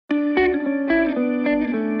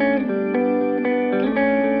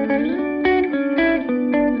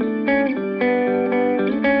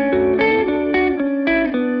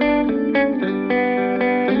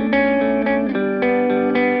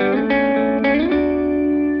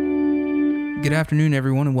Good afternoon,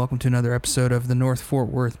 everyone, and welcome to another episode of the North Fort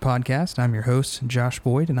Worth Podcast. I'm your host, Josh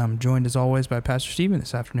Boyd, and I'm joined as always by Pastor Stephen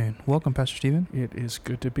this afternoon. Welcome, Pastor Stephen. It is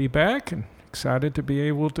good to be back and excited to be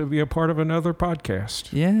able to be a part of another podcast.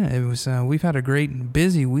 Yeah, it was. We've had a great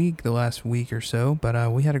busy week the last week or so,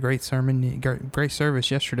 but we had a great great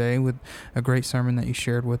service yesterday with a great sermon that you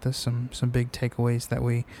shared with us. Some big takeaways that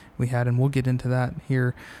we had, and we'll get into that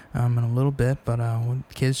here in a little bit. But when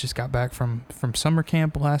the kids just got back from summer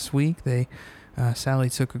camp last week. Sally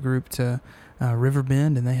took a group to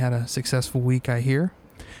Riverbend, and they had a successful week, I hear.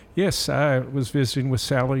 Yes, I was visiting with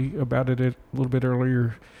Sally about it a little bit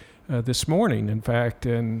earlier this morning, in fact,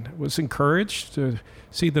 and was encouraged to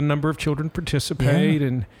see the number of children participate. Yeah.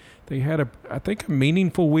 And they had, I think, a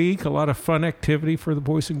meaningful week, a lot of fun activity for the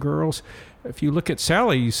boys and girls. If you look at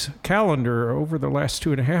Sally's calendar over the last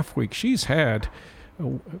 2.5 weeks, she's had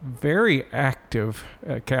a very active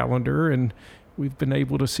calendar, and we've been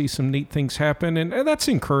able to see some neat things happen, and that's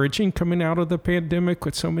encouraging coming out of the pandemic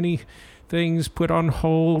with so many things put on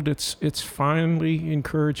hold. It's finally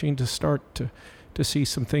encouraging to start to see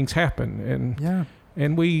some things happen,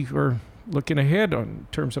 and we are looking ahead in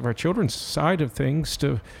terms of our children's side of things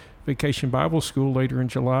to Vacation Bible School later in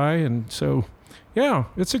July, and so yeah,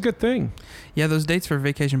 it's a good thing. Yeah, those dates for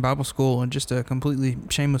Vacation Bible School, and just a completely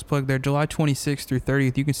shameless plug there, July 26th through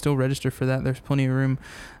 30th. You can still register for that. There's plenty of room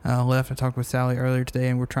left. I talked with Sally earlier today,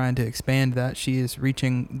 and we're trying to expand that. She is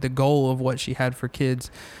reaching the goal of what she had for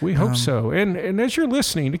kids. We hope so. And as you're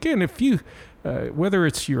listening, again, if you, whether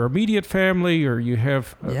it's your immediate family or you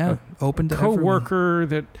have a co-worker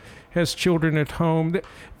that has children at home,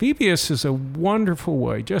 VBS is a wonderful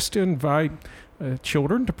way just to invite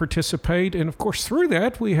children to participate, and of course through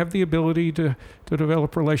that we have the ability to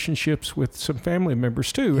develop relationships with some family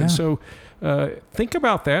members too. Yeah. And so think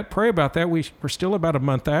about that, pray about that. We're still about a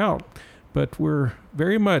month out, but we're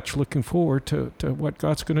very much looking forward to what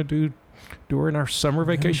God's going to do during our summer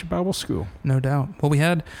Vacation Bible School. No doubt. Well, we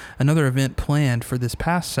had another event planned for this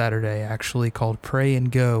past Saturday, actually, called Pray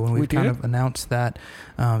and Go, and we've kind of announced that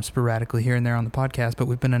sporadically here and there on the podcast, but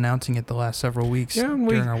we've been announcing it the last several weeks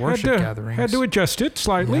during our worship gatherings. Had to adjust it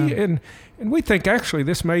slightly, and we think actually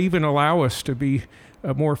this may even allow us to be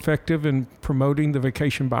more effective in promoting the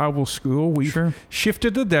Vacation Bible School. We've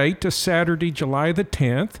shifted the date to Saturday, July the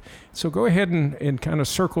 10th. So go ahead and kind of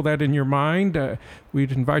circle that in your mind.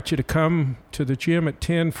 We'd invite you to come to the gym at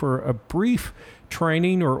 10 for a brief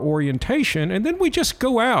training or orientation, and then we just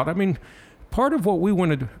go out. I mean, part of what we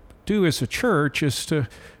want to do as a church is to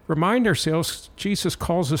remind ourselves Jesus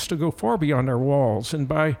calls us to go far beyond our walls, and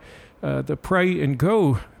by the Pray and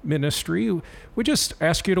Go ministry, we just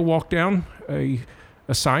ask you to walk down a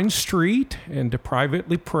assigned street and to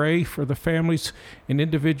privately pray for the families and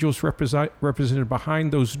individuals represented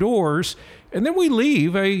behind those doors. And then we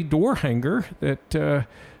leave a door hanger that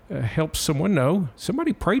helps someone know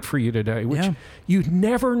somebody prayed for you today, which you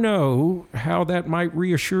never know how that might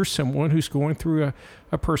reassure someone who's going through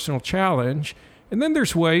a personal challenge. And then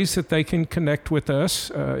there's ways that they can connect with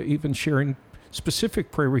us, even sharing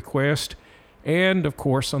specific prayer requests. And, of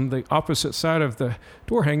course, on the opposite side of the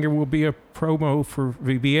door hanger will be a promo for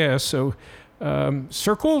VBS. So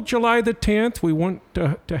circle July the 10th. We want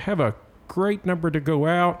to have a great number to go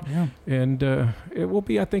out, and it will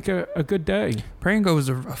be, I think, a good day. Pray and Go was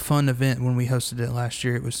a fun event when we hosted it last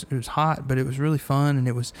year. It was hot, but it was really fun, and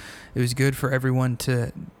it was good for everyone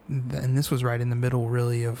to. And this was right in the middle,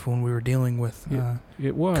 really, of when we were dealing with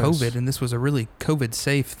it was COVID, and this was a really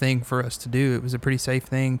COVID-safe thing for us to do. It was a pretty safe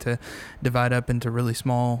thing to divide up into really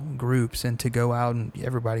small groups and to go out, and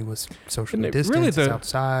everybody was socially distanced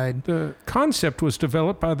outside. The concept was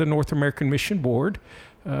developed by the North American Mission Board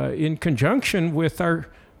in conjunction with our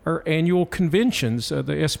annual conventions, the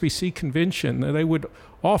SBC convention. They would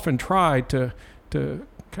often try to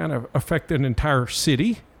kind of affect an entire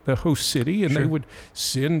city, the host city, and they would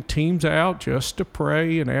send teams out just to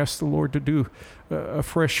pray and ask the Lord to do a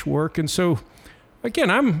fresh work. And so, again,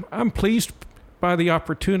 I'm pleased by the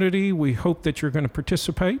opportunity. We hope that you're going to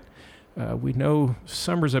participate. We know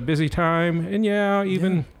summer's a busy time, and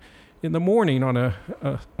even in the morning on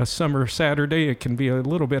a summer Saturday, it can be a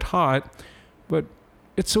little bit hot, but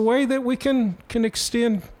it's a way that we can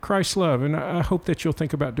extend Christ's love, and I hope that you'll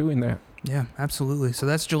think about doing that. Yeah, absolutely. So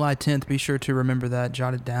that's July 10th. Be sure to remember that,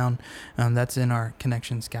 jot it down. That's in our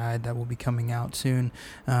Connections Guide that will be coming out soon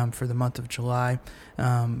for the month of July.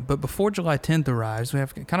 But before July 10th arrives, we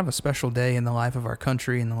have kind of a special day in the life of our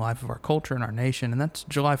country, in the life of our culture and our nation, and that's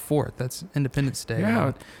July 4th. That's Independence Day.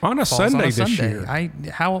 Yeah, on a Sunday this year.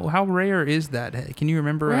 How rare is that? Can you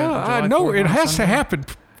remember? Well, I know it has to happen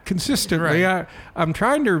consistently. Right. I'm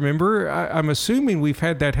trying to remember. I'm assuming we've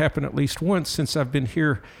had that happen at least once since I've been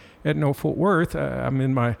here at No Fort Worth. I'm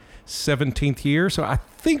in my 17th year, so I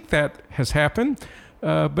think that has happened.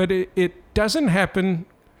 But it doesn't happen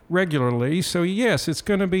regularly. So, yes, it's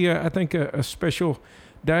going to be, I think, a special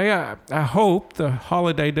day. I hope the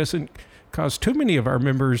holiday doesn't cause too many of our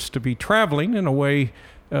members to be traveling and away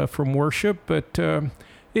from worship, but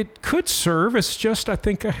it could serve as just, I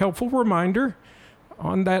think, a helpful reminder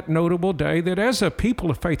on that notable day that as a people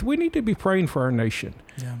of faith, we need to be praying for our nation.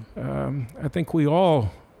 Yeah. I think we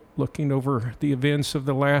all, looking over the events of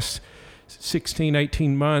the last 16,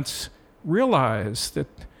 18 months, realize that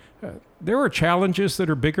there are challenges that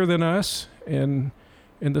are bigger than us, and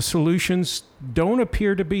the solutions don't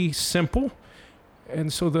appear to be simple.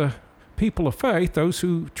 And so the people of faith, those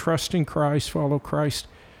who trust in Christ, follow Christ,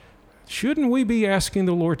 shouldn't we be asking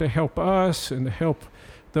the Lord to help us and to help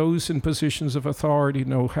those in positions of authority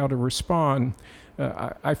know how to respond?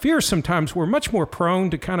 I fear sometimes we're much more prone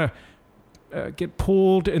to kind of get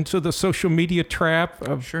pulled into the social media trap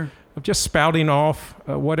of just spouting off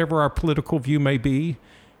whatever our political view may be.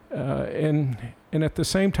 And at the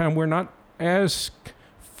same time, we're not as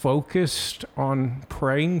focused on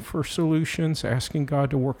praying for solutions, asking God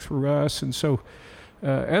to work through us. And so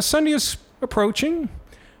as Sunday is approaching,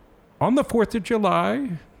 on the 4th of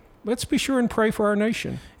July, let's be sure and pray for our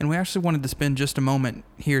nation. And we actually wanted to spend just a moment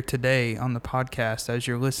here today on the podcast as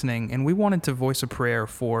you're listening, and we wanted to voice a prayer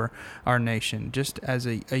for our nation, just as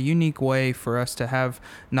a unique way for us to have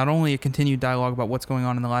not only a continued dialogue about what's going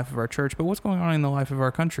on in the life of our church, but what's going on in the life of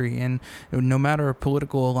our country. And no matter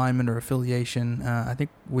political alignment or affiliation, I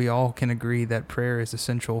think we all can agree that prayer is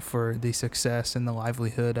essential for the success and the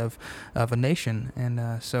livelihood of a nation.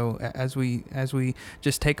 And so as we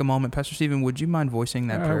just take a moment, Pastor Stephen, would you mind voicing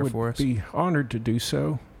that prayer for us? I would be honored to do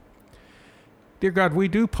so. Dear God, we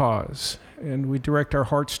do pause and we direct our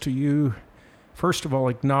hearts to you, first of all,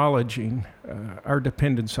 acknowledging our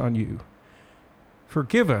dependence on you.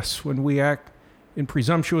 Forgive us when we act in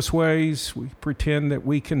presumptuous ways. We pretend that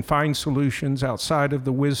we can find solutions outside of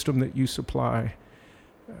the wisdom that you supply.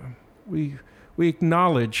 We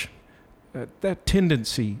acknowledge that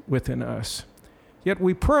tendency within us. Yet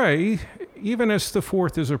we pray, even as the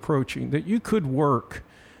 4th is approaching, that you could work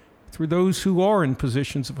through those who are in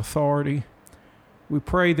positions of authority. We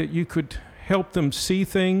pray that you could help them see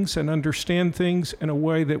things and understand things in a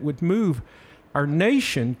way that would move our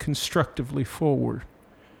nation constructively forward.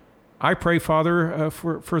 I pray, Father,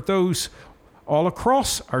 for those all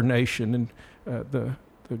across our nation, and the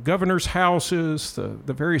governor's houses,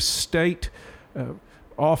 the various state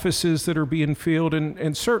offices that are being filled,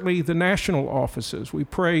 and certainly the national offices. We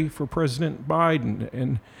pray for President Biden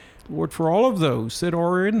and, Lord, for all of those that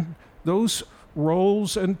are in those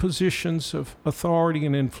roles and positions of authority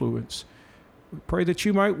and influence. We pray that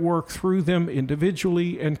you might work through them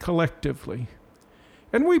individually and collectively.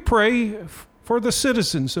 And we pray for the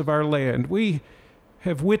citizens of our land. We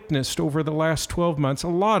have witnessed over the last 12 months a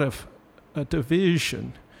lot of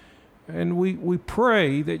division. And we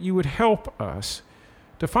pray that you would help us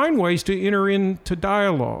to find ways to enter into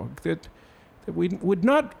dialogue, that we would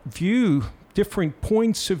not view different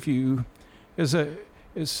points of view as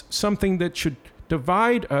something that should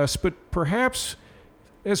divide us, but perhaps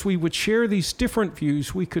as we would share these different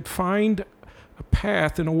views, we could find a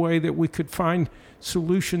path in a way that we could find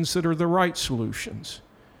solutions that are the right solutions.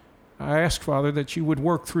 I ask, Father, that you would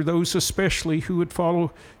work through those especially who would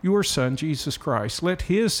follow your Son, Jesus Christ. Let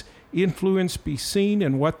his influence be seen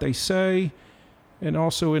in what they say and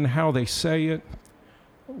also in how they say it.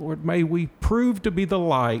 Lord, may we prove to be the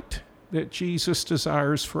light that Jesus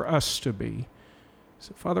desires for us to be.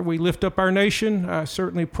 So, Father, we lift up our nation. I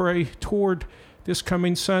certainly pray toward this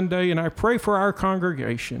coming Sunday, and I pray for our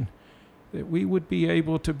congregation that we would be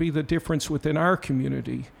able to be the difference within our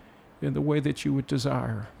community in the way that you would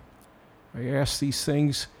desire. I ask these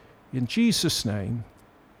things in Jesus' name.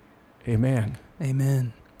 Amen.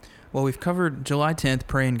 Amen. Well, we've covered July 10th,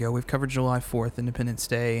 Pray and Go. We've covered July 4th, Independence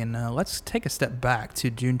Day. And let's take a step back to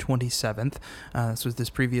June 27th. This was this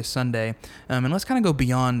previous Sunday. And let's kind of go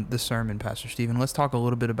beyond the sermon, Pastor Stephen. Let's talk a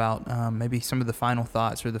little bit about maybe some of the final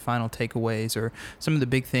thoughts or the final takeaways or some of the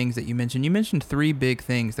big things that you mentioned. You mentioned 3 big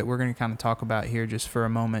things that we're going to kind of talk about here just for a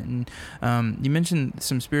moment. And you mentioned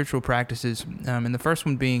some spiritual practices, and the first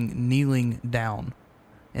one being kneeling down,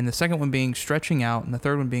 and the second one being stretching out, and the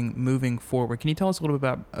third one being moving forward. Can you tell us a little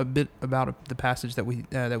bit about the passage that we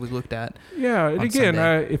looked at? Yeah, and again,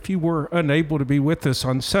 if you were unable to be with us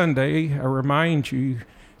on Sunday, I remind you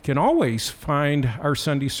can always find our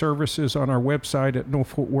Sunday services on our website at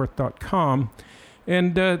nofortworth.com.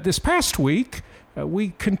 And this past week, we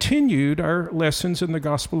continued our lessons in the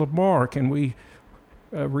Gospel of Mark, and we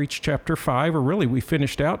reached chapter 5, or really we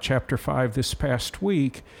finished out chapter 5 this past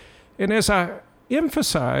week. And as I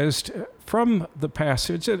emphasized from the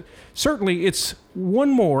passage, certainly it's one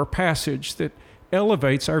more passage that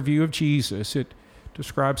elevates our view of Jesus. It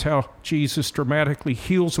describes how Jesus dramatically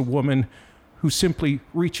heals a woman who simply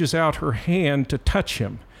reaches out her hand to touch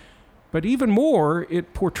him. But even more,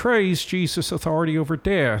 it portrays Jesus' authority over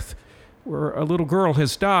death, where a little girl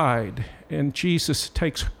has died, and Jesus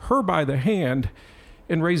takes her by the hand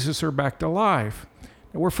and raises her back to life.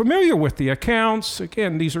 Now, we're familiar with the accounts.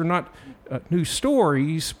 Again, these are not new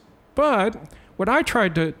stories, but what I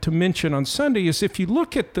tried to mention on Sunday is if you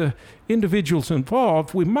look at the individuals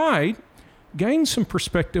involved, we might gain some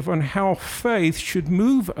perspective on how faith should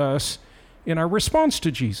move us in our response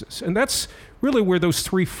to Jesus. And that's really where those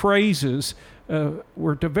three phrases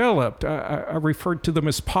were developed. I referred to them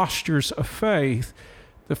as postures of faith.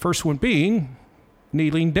 The first one being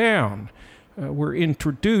kneeling down. We're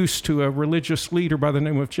introduced to a religious leader by the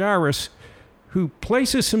name of Jairus who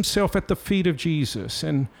places himself at the feet of Jesus.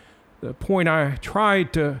 And the point I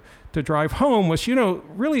tried to drive home was,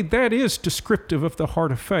 really that is descriptive of the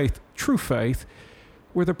heart of faith, true faith,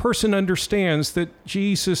 where the person understands that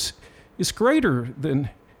Jesus is greater than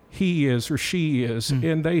he is or she is,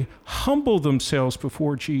 and they humble themselves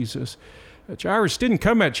before Jesus. Jairus didn't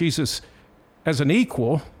come at Jesus as an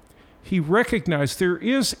equal. He recognized there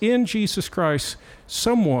is in Jesus Christ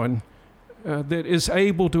someone that is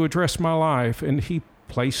able to address my life, and he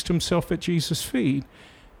placed himself at Jesus' feet.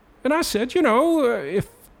 And I said,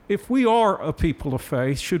 if we are a people of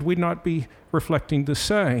faith, should we not be reflecting the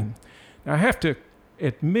same? Now, I have to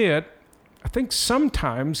admit, I think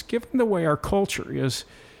sometimes, given the way our culture is,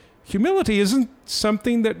 humility isn't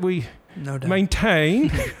something that we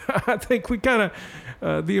maintain. I think we kind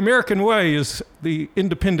of, the American way is the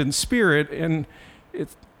independent spirit, and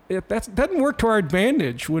that doesn't work to our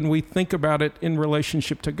advantage when we think about it in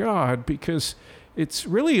relationship to God, because it's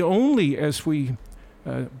really only as we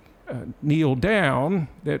kneel down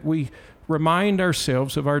that we remind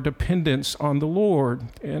ourselves of our dependence on the Lord.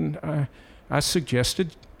 And I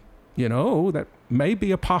suggested, that may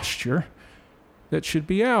be a posture that should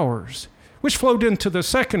be ours, which flowed into the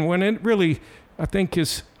second one. It really, I think,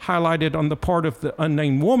 is highlighted on the part of the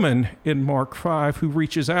unnamed woman in Mark 5 who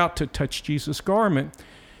reaches out to touch Jesus' garment.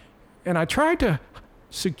 And I tried to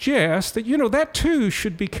suggest that, that too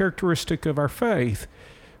should be characteristic of our faith,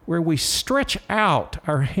 where we stretch out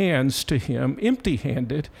our hands to him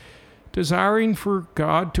empty-handed, desiring for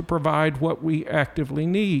God to provide what we actively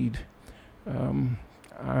need.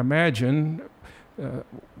 I imagine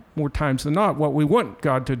more times than not, what we want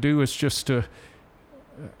God to do is just to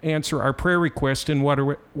answer our prayer request in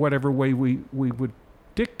whatever way we would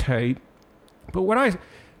dictate. But what I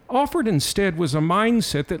offered instead was a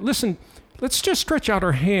mindset that, listen, let's just stretch out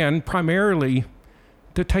our hand primarily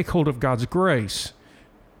to take hold of God's grace.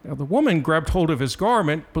 Now, the woman grabbed hold of his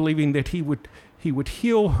garment, believing that he would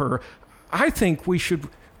heal her. I think we should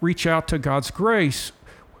reach out to God's grace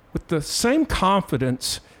with the same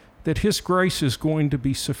confidence that his grace is going to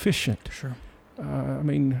be sufficient. Sure.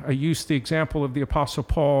 I used the example of the Apostle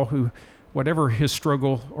Paul, who, whatever his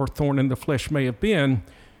struggle or thorn in the flesh may have been,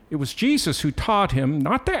 it was Jesus who taught him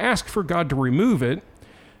not to ask for God to remove it,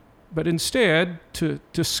 but instead to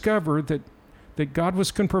discover that God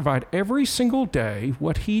was going to provide every single day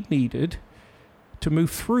what he needed to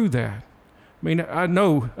move through that. I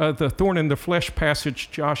know the thorn in the flesh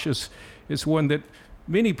passage, Josh, is one that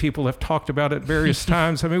many people have talked about at various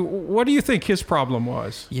times. What do you think his problem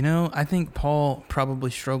was? I think Paul probably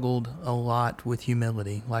struggled a lot with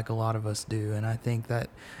humility, like a lot of us do. And I think that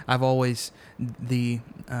I've always, the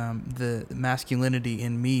masculinity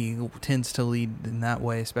in me tends to lead in that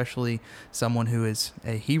way, especially someone who is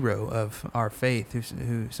a hero of our faith,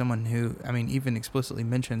 someone who, even explicitly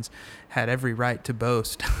mentions had every right to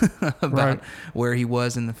boast about where he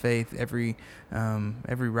was in the faith, every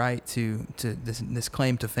right to this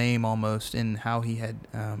claim to fame almost, in how he had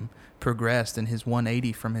progressed in his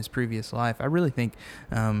 180 from his previous life. I really think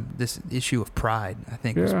this issue of pride,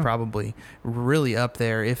 was probably really up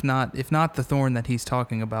there, if not the thorn that he's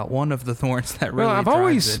talking about, one of the thorns that really I've drives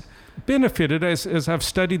always it. Benefited as I've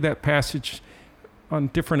studied that passage on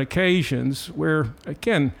different occasions, where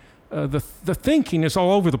again the thinking is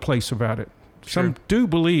all over the place about it. Sure. Some do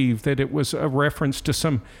believe that it was a reference to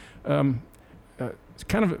some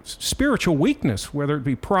kind of spiritual weakness, whether it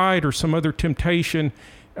be pride or some other temptation.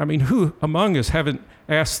 Who among us haven't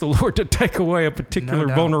asked the Lord to take away a particular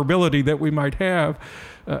vulnerability that we might have?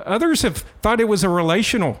 Others have thought it was a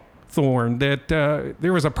relational thorn, that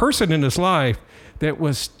there was a person in his life that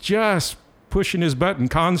was just pushing his button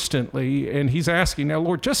constantly, and he's asking, now,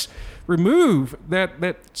 Lord, just remove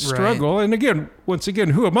that struggle. Right. And again, once again,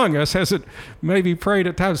 who among us hasn't maybe prayed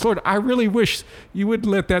at times, Lord, I really wish you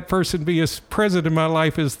wouldn't let that person be as present in my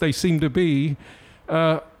life as they seem to be.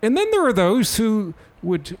 And then there are those who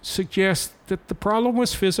would suggest that the problem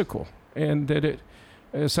was physical, and that it,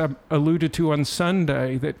 as I alluded to on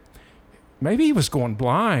Sunday, that maybe he was going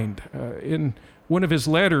blind. In one of his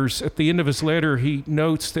letters, at the end of his letter, he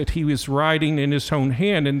notes that he was writing in his own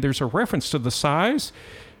hand, and there's a reference to the size,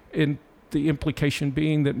 and the implication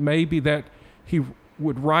being that maybe that he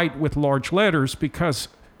would write with large letters because,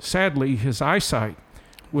 sadly, his eyesight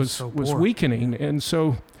was weakening. And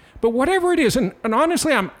so, but whatever it is, and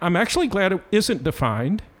honestly, I'm actually glad it isn't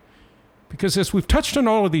defined, because as we've touched on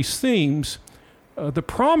all of these themes, the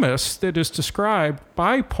promise that is described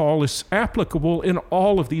by Paul is applicable in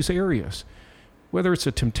all of these areas. Whether it's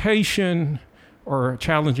a temptation or a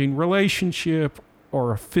challenging relationship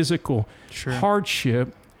or a physical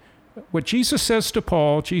hardship, what Jesus says to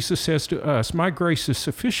Paul, Jesus says to us, my grace is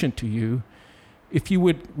sufficient to you. If you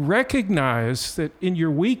would recognize that in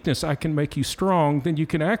your weakness I can make you strong, then you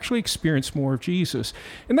can actually experience more of Jesus.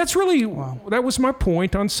 And that's really, that was my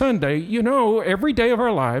point on Sunday. You know, every day of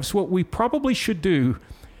our lives, what we probably should do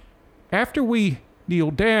after we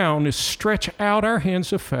kneel down is stretch out our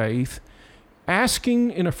hands of faith,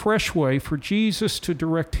 asking in a fresh way for Jesus to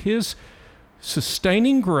direct his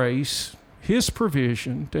sustaining grace, his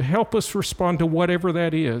provision, to help us respond to whatever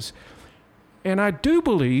that is. And I do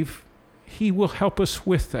believe he will help us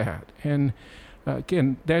with that. And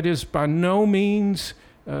again, that is by no means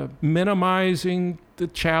minimizing the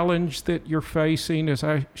challenge that you're facing, as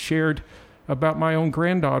I shared about my own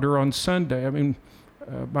granddaughter on Sunday. I mean,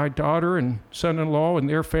 my daughter and son-in-law and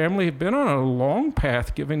their family have been on a long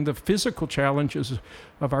path given the physical challenges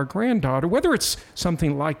of our granddaughter, whether it's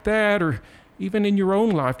something like that or even in your own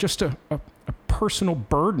life, just a personal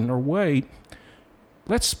burden or weight.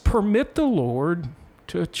 Let's permit the Lord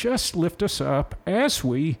to just lift us up as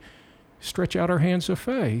we stretch out our hands of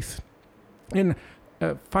faith. And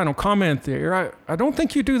final comment there, I don't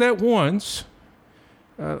think you do that once.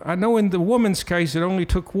 I know in the woman's case it only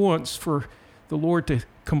took once for the Lord to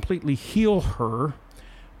completely heal her.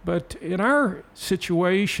 But in our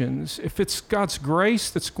situations, if it's God's grace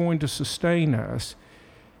that's going to sustain us,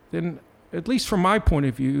 then at least from my point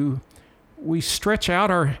of view, we stretch out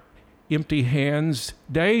our empty hands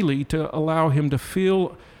daily to allow him to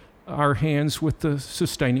fill our hands with the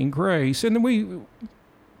sustaining grace. And then we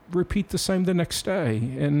repeat the same the next day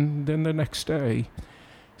and then the next day.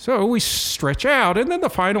 So we stretch out. And then the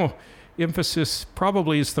final emphasis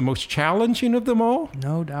probably is the most challenging of them all.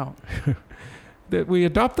 No doubt. That we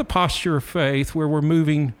adopt the posture of faith where we're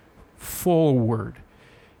moving forward.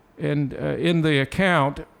 And in the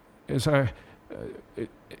account, as I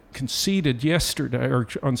conceded yesterday or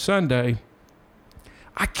on Sunday,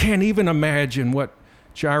 I can't even imagine what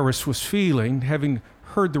Jairus was feeling, having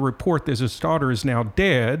heard the report that his daughter is now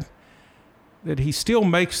dead, that he still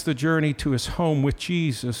makes the journey to his home with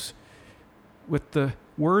Jesus, with the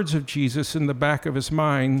words of Jesus in the back of his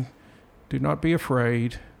mind, do not be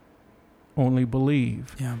afraid, only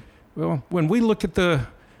believe. Yeah. Well, when we look at the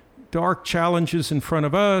dark challenges in front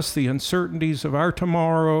of us, the uncertainties of our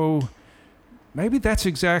tomorrow, maybe that's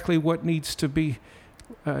exactly what needs to be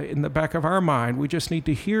in the back of our mind. We just need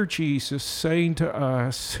to hear Jesus saying to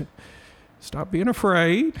us, stop being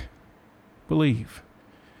afraid, believe.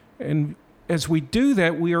 And as we do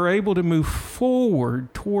that, we are able to move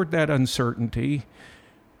forward toward that uncertainty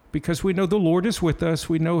because we know the Lord is with us.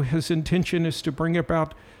 We know his intention is to bring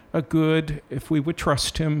about a good if we would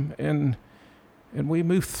trust him. And we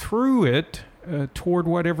move through it toward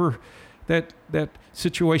whatever that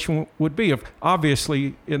situation would be.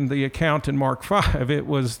 Obviously, in the account in Mark 5, it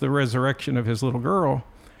was the resurrection of his little girl.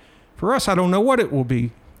 For us, I don't know what it will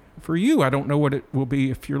be. For you, I don't know what it will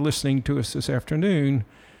be if you're listening to us this afternoon.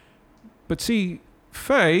 But see,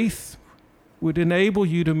 faith would enable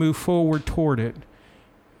you to move forward toward it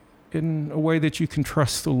in a way that you can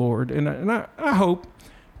trust the Lord. And I hope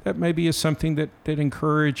that maybe is something that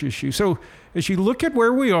encourages you. So as you look at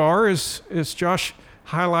where we are, as Josh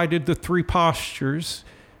highlighted the three postures,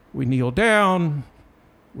 we kneel down,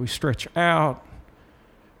 we stretch out,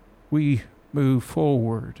 we move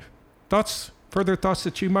forward. Further thoughts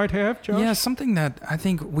that you might have, Josh? Yeah, something that I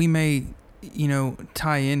think we may,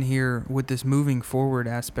 tie in here with this moving forward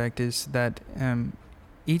aspect is that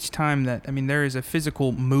each time that, I mean, there is a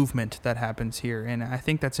physical movement that happens here, and I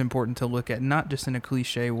think that's important to look at, not just in a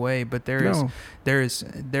cliche way, but there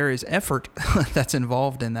is effort that's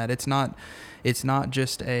involved in that. It's not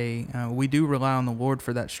just we do rely on the Lord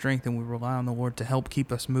for that strength, and we rely on the Lord to help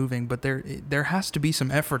keep us moving, but there has to be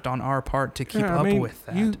some effort on our part to keep up with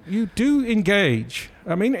that. You do engage.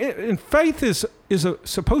 I mean, and faith is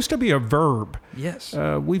supposed to be a verb. Yes.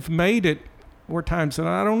 We've made it more times than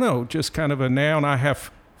I don't know, just kind of a noun. I have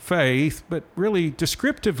faith, but really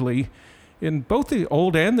descriptively, in both the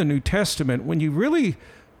Old and the New Testament, when you really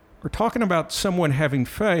are talking about someone having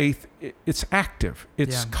faith, it's active.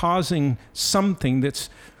 It's causing something that's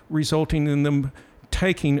resulting in them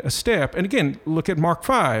taking a step. And again, look at Mark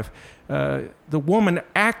 5. The woman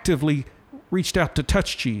actively reached out to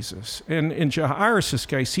touch Jesus. And in Jairus'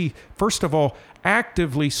 case, he, first of all,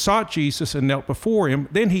 actively sought Jesus and knelt before him.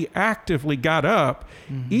 Then he actively got up,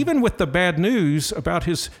 even with the bad news about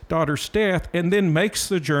his daughter's death, and then makes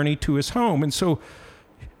the journey to his home. And so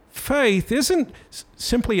faith isn't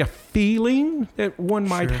simply a feeling that one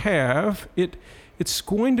might have. It's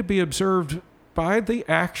going to be observed by the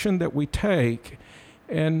action that we take.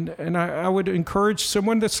 And I would encourage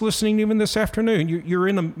someone that's listening even this afternoon, you're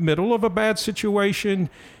in the middle of a bad situation.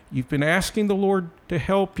 You've been asking the Lord to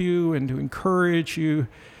help you and to encourage you.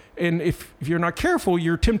 And if you're not careful,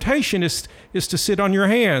 your temptation is to sit on your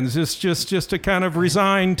hands. It's just to kind of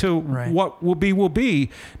resign to what will be, will be.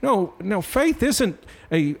 No, faith isn't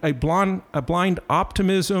a blind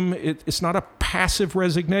optimism. It's not a passive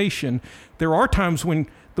resignation. There are times when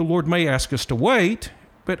the Lord may ask us to wait,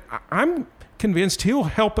 but I'm convinced he'll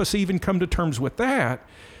help us even come to terms with that.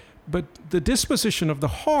 But the disposition of the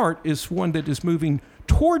heart is one that is moving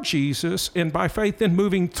toward Jesus, and by faith then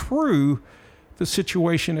moving through the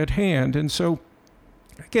situation at hand. And so,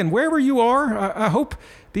 again, wherever you are, I hope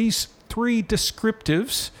these three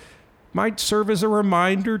descriptives might serve as a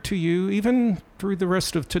reminder to you, even through the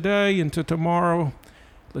rest of today into tomorrow.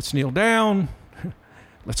 Let's kneel down.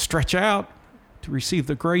 Let's stretch out to receive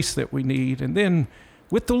the grace that we need. And then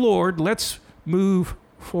with the Lord, let's move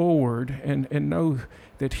forward and know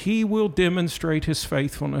that he will demonstrate his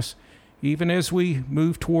faithfulness even as we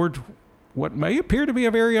move toward what may appear to be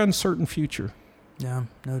a very uncertain future. Yeah,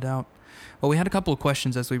 no doubt. Well, we had a couple of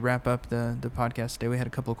questions as we wrap up the podcast today. We had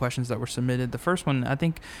a couple of questions that were submitted. The first one, I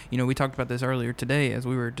think, we talked about this earlier today as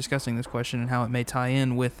we were discussing this question and how it may tie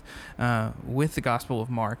in with the Gospel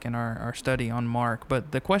of Mark and our study on Mark.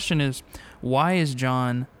 But the question is, why is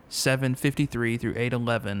John 7:53 through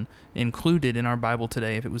 8:11 included in our Bible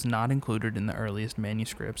today if it was not included in the earliest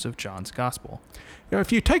manuscripts of John's Gospel? Now,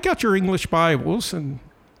 if you take out your English Bibles, and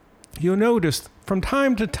you'll notice from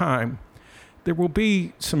time to time there will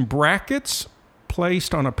be some brackets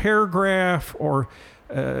placed on a paragraph or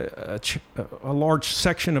a large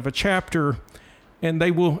section of a chapter, and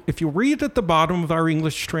they will, if you read at the bottom of our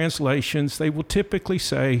English translations, they will typically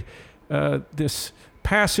say this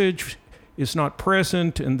passage is not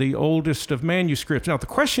present in the oldest of manuscripts. Now, the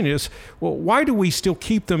question is, well, why do we still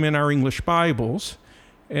keep them in our English Bibles?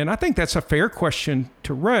 And I think that's a fair question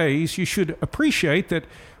to raise. You should appreciate that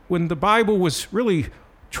when the Bible was really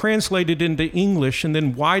translated into English and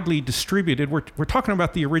then widely distributed, we're talking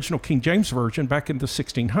about the original King James Version back in the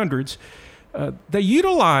 1600s, they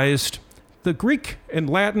utilized the Greek and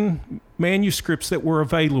Latin manuscripts that were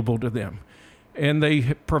available to them. And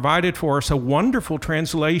they provided for us a wonderful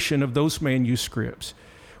translation of those manuscripts.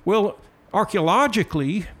 Well,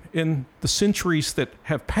 archaeologically, in the centuries that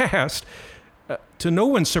have passed, to no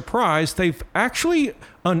one's surprise, they've actually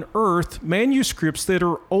unearthed manuscripts that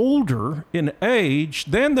are older in age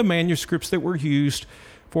than the manuscripts that were used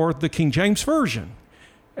for the King James Version.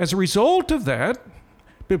 As a result of that,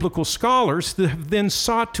 biblical scholars have then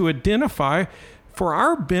sought to identify, for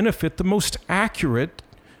our benefit, the most accurate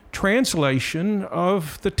translation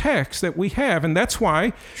of the text that we have. And that's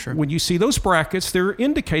why when you see those brackets, they're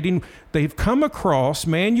indicating they've come across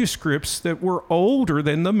manuscripts that were older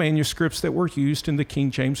than the manuscripts that were used in the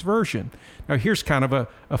King James Version. Now, here's kind of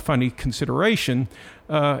a funny consideration.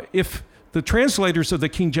 If the translators of the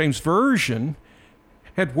King James Version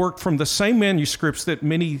had worked from the same manuscripts that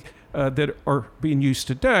many that are being used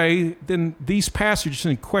today, then these passages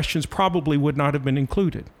and questions probably would not have been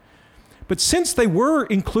included. But since they were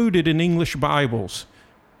included in English Bibles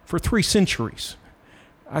for 3 centuries,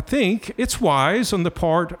 I think it's wise on the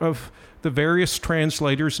part of the various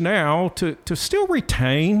translators now to still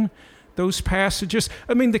retain those passages.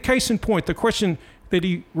 I mean, the case in point, the question that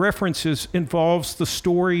he references involves the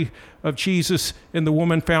story of Jesus and the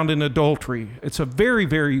woman found in adultery. It's a very,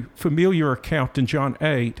 very familiar account in John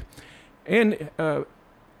 8. And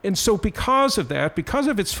And so because of that, because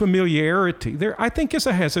of its familiarity, there, I think, is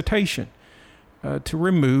a hesitation to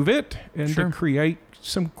remove it and to create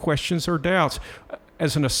some questions or doubts.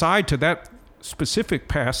 As an aside to that specific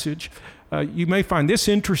passage, you may find this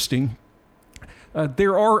interesting.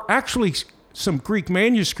 There are actually some Greek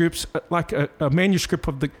manuscripts, like a manuscript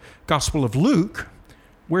of the Gospel of Luke,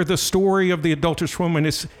 where the story of the adulterous woman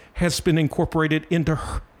has been incorporated into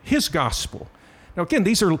his gospel. Now, again,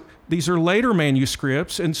 these are later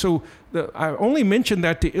manuscripts, and so I only mention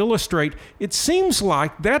that to illustrate. It seems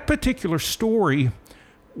like that particular story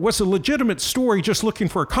was a legitimate story, just looking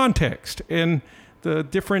for a context, and the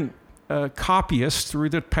different copyists, through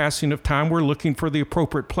the passing of time, were looking for the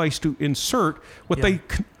appropriate place to insert what they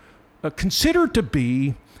considered to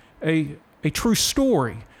be a true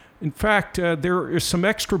story. In fact, there is some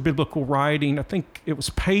extra biblical writing, I think it was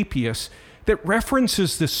Papias, that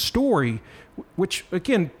references this story, which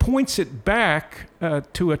again points it back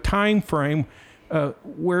to a time frame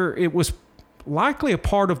where it was likely a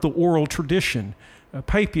part of the oral tradition.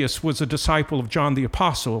 Papias was a disciple of John the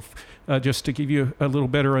Apostle, just to give you a little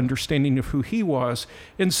better understanding of who he was.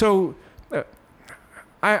 And so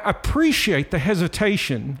I appreciate the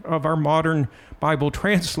hesitation of our modern Bible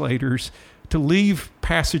translators to leave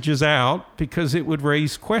passages out because it would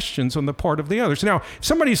raise questions on the part of the others. Now,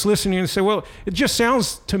 somebody's listening and say, well, it just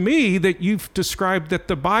sounds to me that you've described that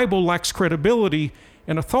the Bible lacks credibility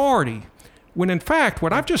and authority, when in fact,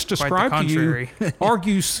 what I've just described to you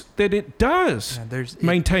argues that it does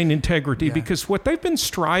maintain integrity, because what they've been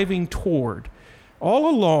striving toward all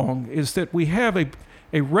along is that we have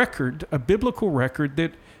a record, a biblical record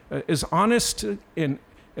that is honest and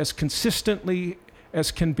as consistently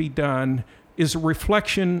as can be done, is a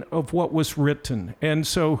reflection of what was written. And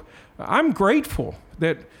so I'm grateful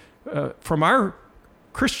that from our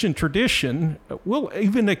Christian tradition, we'll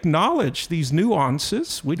even acknowledge these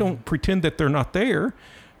nuances. We don't pretend that they're not there.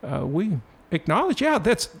 We acknowledge,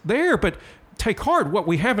 that's there, but take heart. What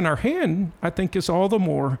we have in our hand, I think, is all the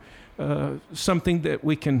more something that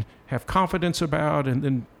we can have confidence about and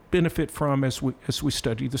then benefit from as we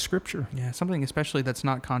study the Scripture. Yeah, something especially that's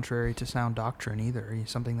not contrary to sound doctrine either.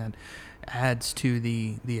 Something that adds to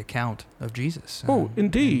the account of Jesus.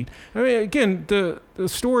 Indeed. I mean, again, the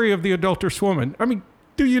story of the adulterous woman. I mean,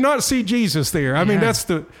 do you not see Jesus there? I mean, that's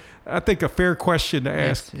I think, a fair question to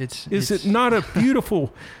ask. Is it not a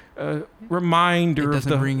beautiful reminder? It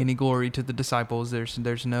doesn't bring any glory to the disciples.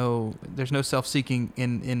 There's no self-seeking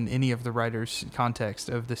in any of the writer's context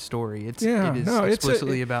of this story. It is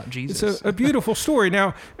explicitly about Jesus. It's a beautiful story.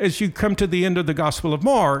 Now, as you come to the end of the Gospel of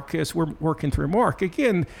Mark, as we're working through Mark,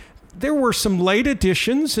 again, there were some late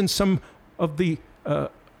additions and some of the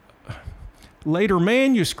later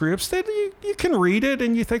manuscripts that you can read it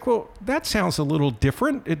and you think, well, that sounds a little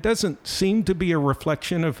different. It doesn't seem to be a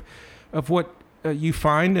reflection of what you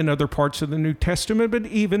find in other parts of the New Testament, but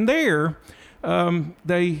even there,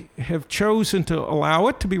 they have chosen to allow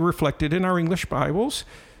it to be reflected in our English Bibles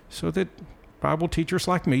so that Bible teachers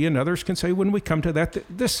like me and others can say, when we come to that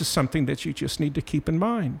this is something that you just need to keep in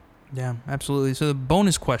mind. Yeah, absolutely. So the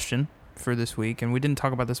bonus question for this week, and we didn't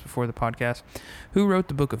talk about this before the podcast, who wrote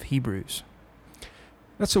the book of Hebrews?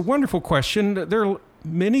 That's a wonderful question. There are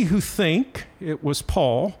many who think it was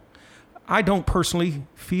Paul. I don't personally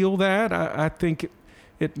feel that. I think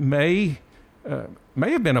it may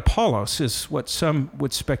have been Apollos, is what some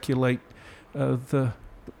would speculate the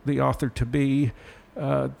author to be.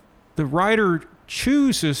 The writer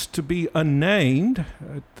chooses to be unnamed.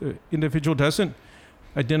 The individual doesn't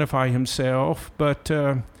identify himself. But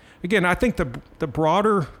again, I think the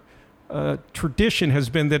broader tradition has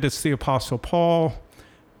been that it's the Apostle Paul.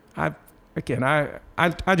 I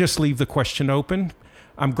just leave the question open.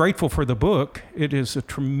 I'm grateful for the book. It is a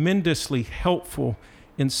tremendously helpful,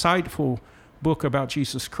 insightful book about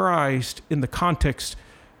Jesus Christ in the context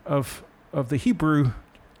of the Hebrew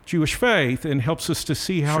Jewish faith, and helps us to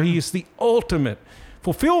see how he is the ultimate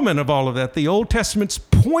fulfillment of all of that. The Old Testament's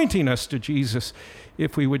pointing us to Jesus,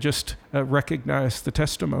 if we would just recognize the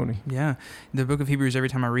testimony. Yeah. The book of Hebrews, every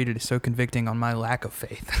time I read it, is so convicting on my lack of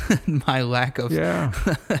faith, my lack of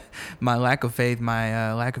faith,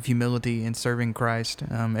 my lack of humility in serving Christ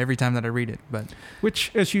every time that I read it. But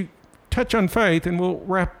which, as you touch on faith, and we'll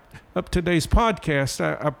wrap up today's podcast,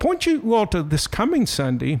 I point you all to this coming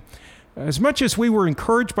Sunday. As much as we were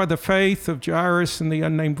encouraged by the faith of Jairus and the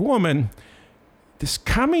unnamed woman, this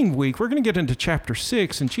coming week, we're going to get into chapter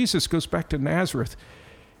 6, and Jesus goes back to Nazareth,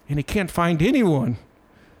 and he can't find anyone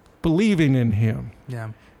believing in him,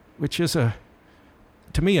 which is, to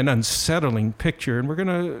me, an unsettling picture, and we're going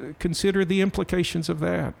to consider the implications of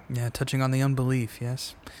that. Yeah, touching on the unbelief,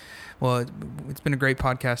 yes. Well, it's been a great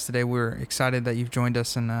podcast today. We're excited that you've joined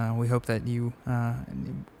us, and we hope that you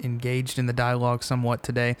engaged in the dialogue somewhat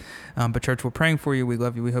today. But church, we're praying for you. We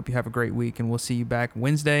love you. We hope you have a great week, and we'll see you back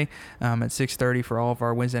Wednesday at 6:30 for all of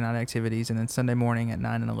our Wednesday night activities, and then Sunday morning at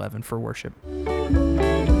 9 and 11 for worship.